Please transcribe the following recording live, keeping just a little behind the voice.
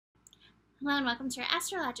Hello and welcome to your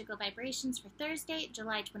astrological vibrations for Thursday,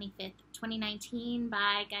 July 25th, 2019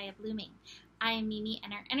 by Gaia Blooming. I am Mimi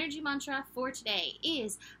and our energy mantra for today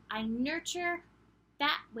is I nurture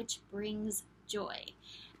that which brings joy.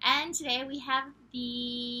 And today we have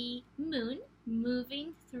the moon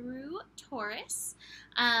moving through Taurus,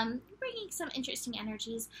 bringing some interesting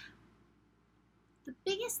energies. The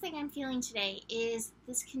biggest thing I'm feeling today is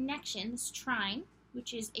this connection, this trine,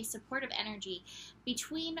 which is a supportive energy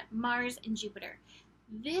between Mars and Jupiter.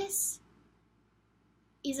 This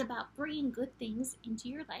is about bringing good things into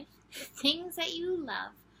your life, things that you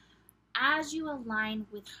love, as you align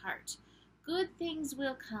with heart. Good things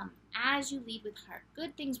will come as you lead with heart.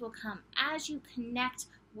 Good things will come as you connect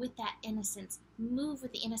with that innocence, move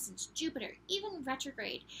with the innocence. Jupiter, even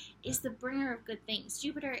retrograde, is the bringer of good things.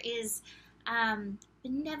 Jupiter is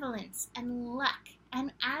benevolence and luck.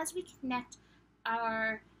 And as we connect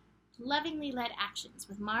our lovingly led actions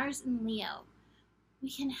with Mars and Leo, we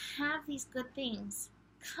can have these good things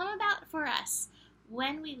come about for us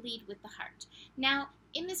when we lead with the heart. Now,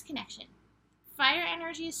 in this connection, fire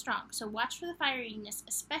energy is strong, so watch for the fieriness,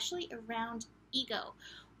 especially around ego.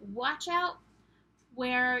 Watch out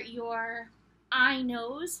where your I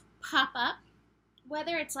knows pop up,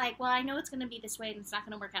 whether it's like, well, I know it's going to be this way and it's not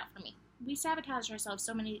going to work out for me. We sabotage ourselves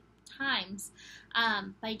so many times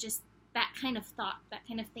by just that kind of thought, that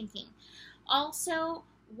kind of thinking. Also,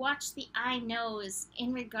 watch the I knows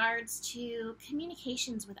in regards to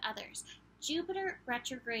communications with others. Jupiter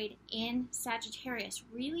retrograde in Sagittarius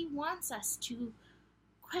really wants us to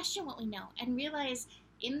question what we know and realize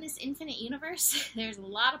in this infinite universe, there's a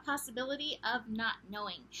lot of possibility of not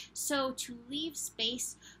knowing. So to leave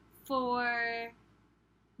space for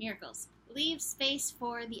miracles, leave space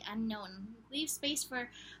for the unknown, leave space for,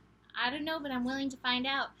 I don't know, but I'm willing to find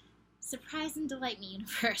out. Surprise and delight me,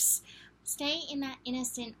 universe. Stay in that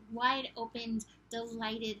innocent, wide-opened,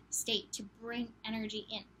 delighted state to bring energy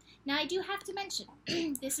in. Now, I do have to mention,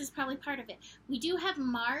 this is probably part of it. We do have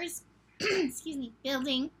Mars,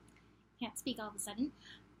 building, can't speak all of a sudden,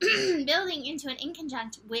 building into an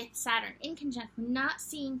inconjunct with Saturn. Inconjunct, not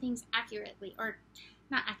seeing things accurately, or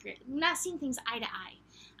not accurately, not seeing things eye to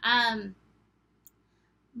eye.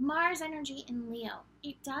 Mars energy in Leo,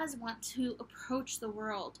 it does want to approach the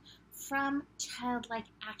world from childlike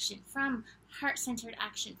action, from heart-centered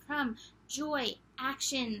action, from joy,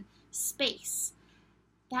 action, space.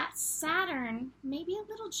 That Saturn may be a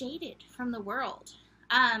little jaded from the world.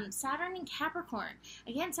 Saturn in Capricorn.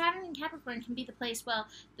 Again, Saturn in Capricorn can be the place, well,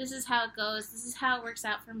 this is how it goes, this is how it works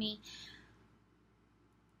out for me.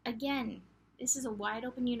 Again, this is a wide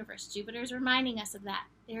open universe. Jupiter is reminding us of that.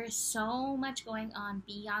 There is so much going on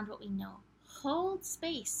beyond what we know. Hold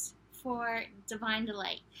space for divine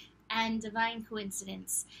delight and divine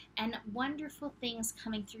coincidence and wonderful things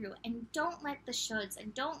coming through. And don't let the shoulds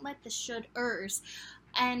and don't let the should-ers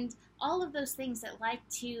and all of those things that like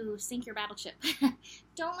to sink your battleship.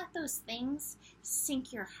 Don't let those things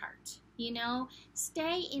sink your heart. You know,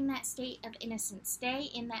 stay in that state of innocence. Stay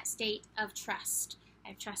in that state of trust. I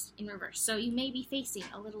have trust in reverse. So you may be facing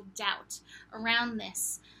a little doubt around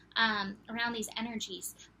this, around these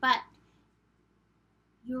energies, but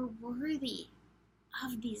you're worthy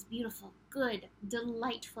of these beautiful, good,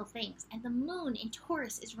 delightful things. And the moon in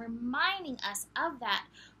Taurus is reminding us of that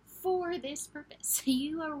for this purpose.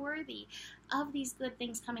 You are worthy of these good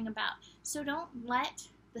things coming about. So don't let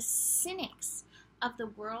the cynics of the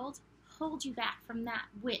world hold you back from that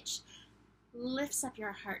which lifts up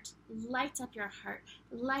your heart, lights up your heart,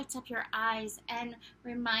 lights up your eyes, and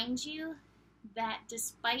reminds you that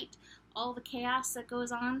despite all the chaos that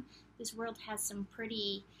goes on, this world has some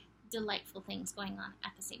pretty delightful things going on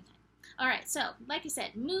at the same time. All right, so like I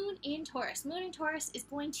said, moon in Taurus. Moon in Taurus is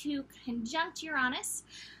going to conjunct Uranus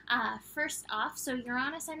first off. So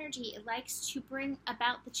Uranus energy, it likes to bring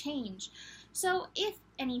about the change. So if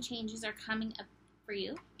any changes are coming up for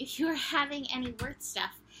you, if you are having any worth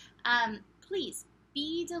stuff, please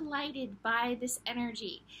be delighted by this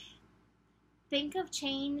energy. Think of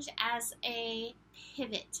change as a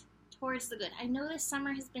pivot towards the good. I know this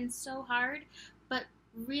summer has been so hard, but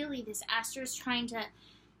really this astro is trying to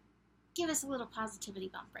give us a little positivity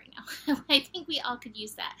bump right now. I think we all could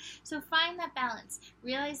use that. So find that balance.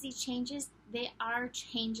 Realize these changes, they are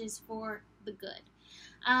changes for the good.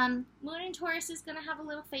 Moon in Taurus is going to have a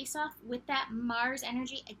little face-off with that Mars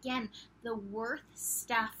energy. Again, the worth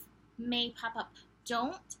stuff may pop up.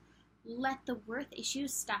 Don't let the worth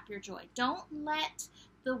issues stop your joy. Don't let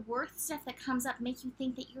the worth stuff that comes up make you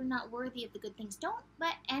think that you're not worthy of the good things. Don't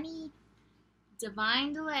let any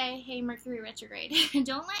divine delay, hey, Mercury retrograde,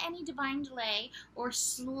 don't let any divine delay or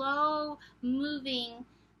slow moving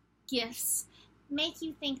gifts make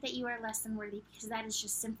you think that you are less than worthy, because that is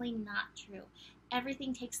just simply not true.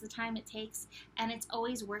 Everything takes the time it takes, and it's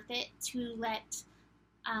always worth it to let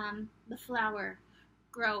the flower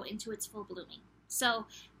grow into its full blooming. So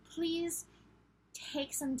please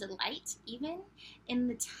take some delight even in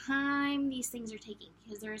the time these things are taking,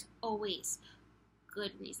 because there's always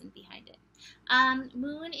good reason behind it.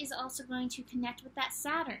 Moon is also going to connect with that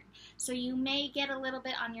Saturn, so you may get a little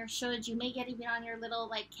bit on your should, you may get even on your little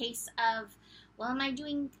like case of, well, am I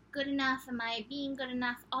doing good enough, am I being good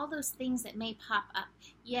enough, all those things that may pop up.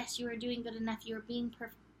 Yes, you are doing good enough, you are being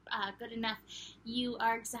good enough, you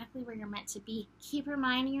are exactly where you're meant to be. Keep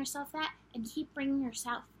reminding yourself that, and keep bringing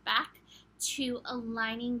yourself back to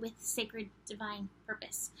aligning with sacred divine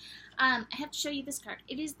purpose. I have to show you this card.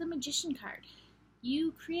 It is the Magician card.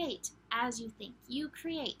 You create as you think. You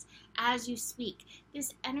create as you speak.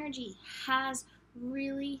 This energy has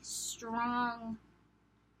really strong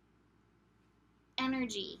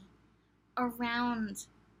energy around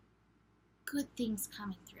good things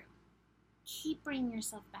coming through. Keep bringing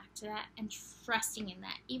yourself back to that and trusting in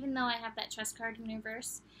that. Even though I have that trust card in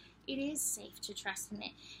reverse, it is safe to trust in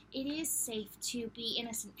it. It is safe to be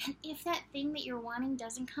innocent. And if that thing that you're wanting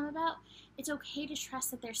doesn't come about, it's okay to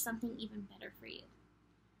trust that there's something even better for you.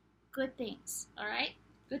 Good things, all right?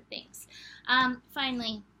 Good things.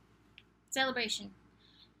 Finally, celebration.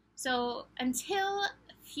 So until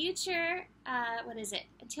future,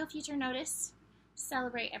 until future notice,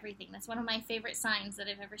 celebrate everything. That's one of my favorite signs that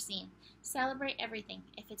I've ever seen. Celebrate everything.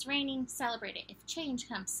 If it's raining, celebrate it. If change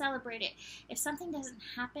comes, celebrate it. If something doesn't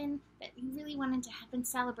happen that you really wanted to happen,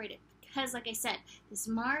 celebrate it. Because like I said, this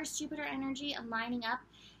Mars-Jupiter energy aligning up,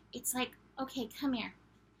 it's like, okay, come here.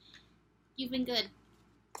 You've been good.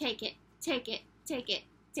 Take it, take it, take it,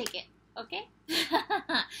 take it. Okay?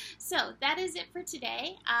 So that is it for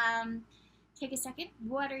today. Take a second.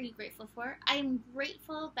 What are you grateful for? I am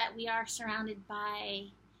grateful that we are surrounded by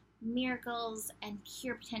miracles and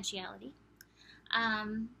pure potentiality.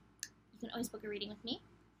 You can always book a reading with me.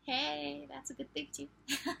 Hey, that's a good thing too.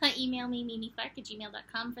 Email me,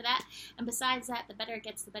 mimiclark@gmail.com for that. And besides that, the better it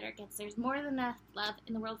gets, the better it gets. There's more than enough love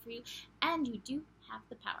in the world for you, and you do have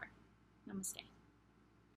the power. Namaste.